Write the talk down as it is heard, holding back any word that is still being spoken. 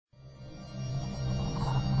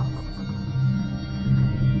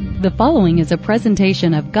The following is a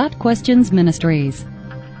presentation of Got Questions Ministries.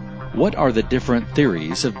 What are the different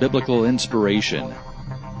theories of biblical inspiration?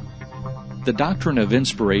 The doctrine of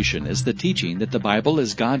inspiration is the teaching that the Bible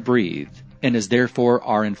is God-breathed and is therefore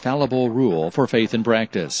our infallible rule for faith and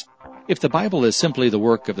practice. If the Bible is simply the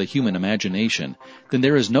work of the human imagination, then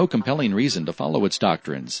there is no compelling reason to follow its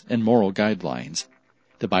doctrines and moral guidelines.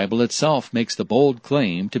 The Bible itself makes the bold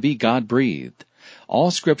claim to be God-breathed. All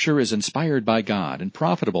Scripture is inspired by God and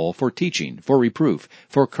profitable for teaching, for reproof,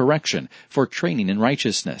 for correction, for training in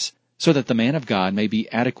righteousness, so that the man of God may be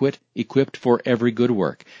adequate, equipped for every good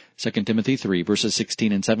work. 2 Timothy 3, verses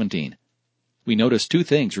 16 and 17. We notice two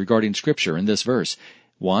things regarding Scripture in this verse.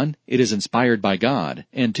 1, it is inspired by God,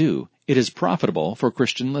 and 2, it is profitable for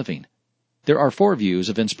Christian living. There are 4 views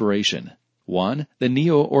of inspiration. 1, the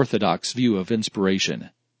neo-orthodox view of inspiration.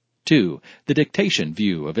 2, the dictation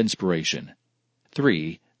view of inspiration.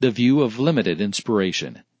 3, the view of limited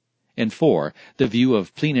inspiration. And 4, the view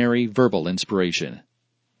of plenary verbal inspiration.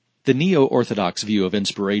 The neo-orthodox view of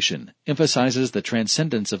inspiration emphasizes the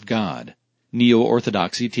transcendence of God.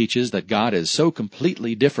 Neo-orthodoxy teaches that God is so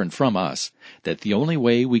completely different from us that the only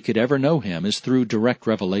way we could ever know Him is through direct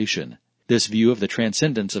revelation. This view of the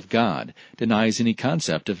transcendence of God denies any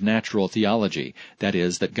concept of natural theology, that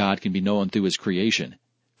is, that God can be known through His creation.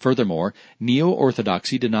 Furthermore,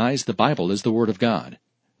 neo-orthodoxy denies the Bible is the Word of God.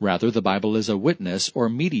 Rather, the Bible is a witness or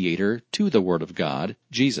mediator to the Word of God,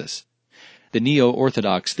 Jesus. The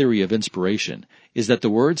neo-orthodox theory of inspiration is that the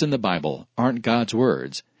words in the Bible aren't God's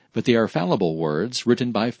words, but they are fallible words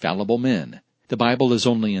written by fallible men. The Bible is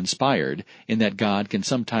only inspired in that God can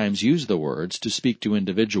sometimes use the words to speak to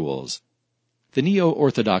individuals. The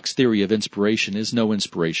neo-orthodox theory of inspiration is no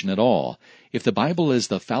inspiration at all. If the Bible is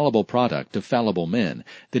the fallible product of fallible men,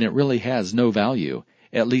 then it really has no value,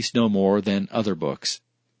 at least no more than other books.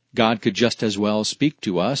 God could just as well speak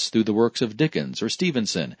to us through the works of Dickens or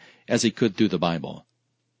Stevenson as He could through the Bible.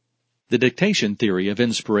 The dictation theory of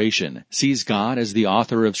inspiration sees God as the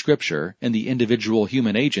author of Scripture and the individual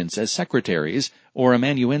human agents as secretaries or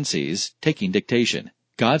amanuenses taking dictation.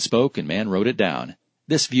 God spoke and man wrote it down.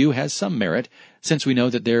 This view has some merit, since we know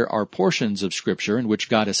that there are portions of Scripture in which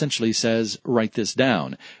God essentially says, write this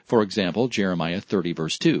down. For example, Jeremiah 30,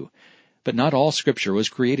 verse 2. But not all Scripture was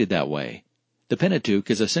created that way. The Pentateuch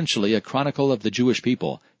is essentially a chronicle of the Jewish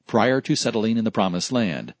people prior to settling in the Promised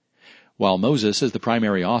Land. While Moses is the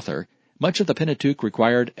primary author, much of the Pentateuch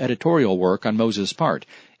required editorial work on Moses' part,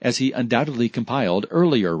 as he undoubtedly compiled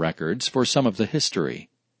earlier records for some of the history.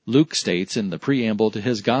 Luke states in the preamble to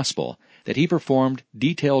his Gospel that he performed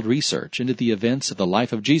detailed research into the events of the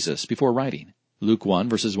life of Jesus before writing. Luke 1,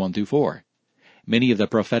 verses 1 through 4. Many of the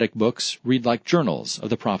prophetic books read like journals of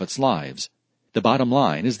the prophets' lives. The bottom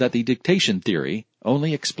line is that the dictation theory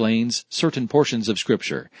only explains certain portions of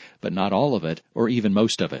Scripture, but not all of it or even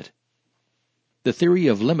most of it. The theory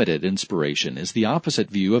of limited inspiration is the opposite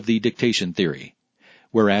view of the dictation theory.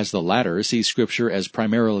 Whereas the latter sees Scripture as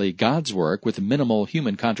primarily God's work with minimal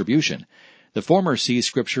human contribution, the former sees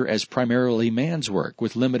Scripture as primarily man's work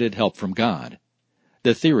with limited help from God.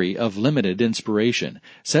 The theory of limited inspiration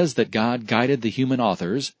says that God guided the human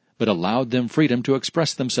authors, but allowed them freedom to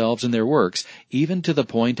express themselves in their works, even to the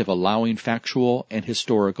point of allowing factual and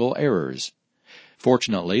historical errors.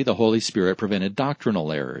 Fortunately, the Holy Spirit prevented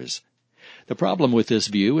doctrinal errors. The problem with this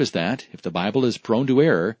view is that, if the Bible is prone to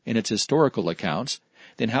error in its historical accounts,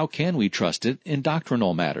 then how can we trust it in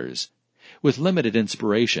doctrinal matters? With limited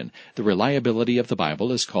inspiration, the reliability of the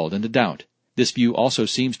Bible is called into doubt. This view also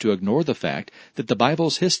seems to ignore the fact that the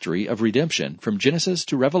Bible's history of redemption from Genesis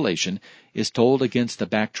to Revelation is told against the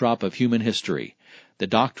backdrop of human history. The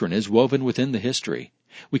doctrine is woven within the history.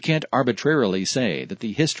 We can't arbitrarily say that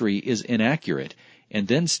the history is inaccurate and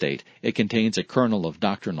then state it contains a kernel of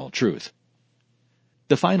doctrinal truth.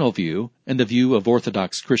 The final view, and the view of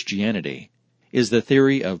Orthodox Christianity, is the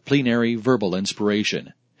theory of plenary verbal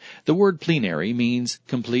inspiration. The word plenary means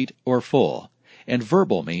complete or full, and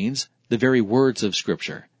verbal means the very words of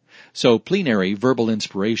Scripture. So plenary verbal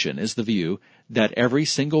inspiration is the view that every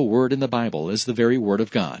single word in the Bible is the very Word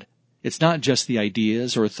of God. It's not just the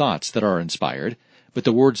ideas or thoughts that are inspired, but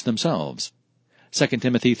the words themselves. 2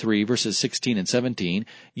 Timothy 3, verses 16 and 17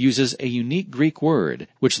 uses a unique Greek word,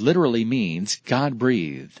 which literally means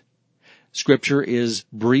God-breathed. Scripture is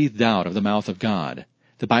breathed out of the mouth of God.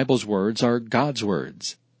 The Bible's words are God's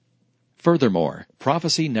words. Furthermore,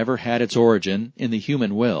 prophecy never had its origin in the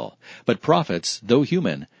human will, but prophets, though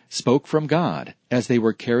human, spoke from God as they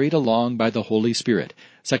were carried along by the Holy Spirit.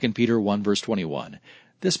 2 Peter 1, verse 21.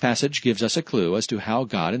 This passage gives us a clue as to how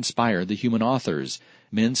God inspired the human authors.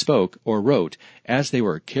 Men spoke or wrote as they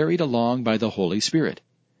were carried along by the Holy Spirit.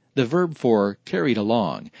 The verb for carried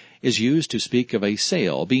along is used to speak of a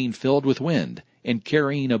sail being filled with wind and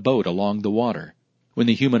carrying a boat along the water. When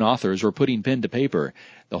the human authors were putting pen to paper,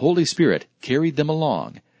 the Holy Spirit carried them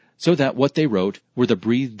along, so that what they wrote were the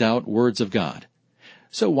breathed-out words of God.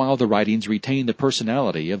 So while the writings retain the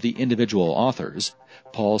personality of the individual authors,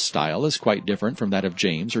 Paul's style is quite different from that of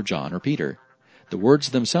James or John or Peter. The words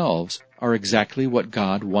themselves are exactly what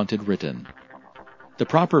God wanted written. The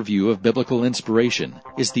proper view of biblical inspiration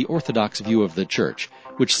is the orthodox view of the Church,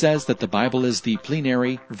 which says that the Bible is the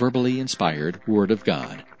plenary, verbally inspired Word of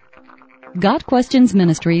God. Got Questions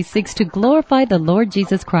Ministry seeks to glorify the Lord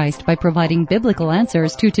Jesus Christ by providing biblical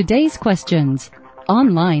answers to today's questions.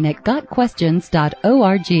 Online at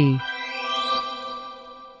GotQuestions.org.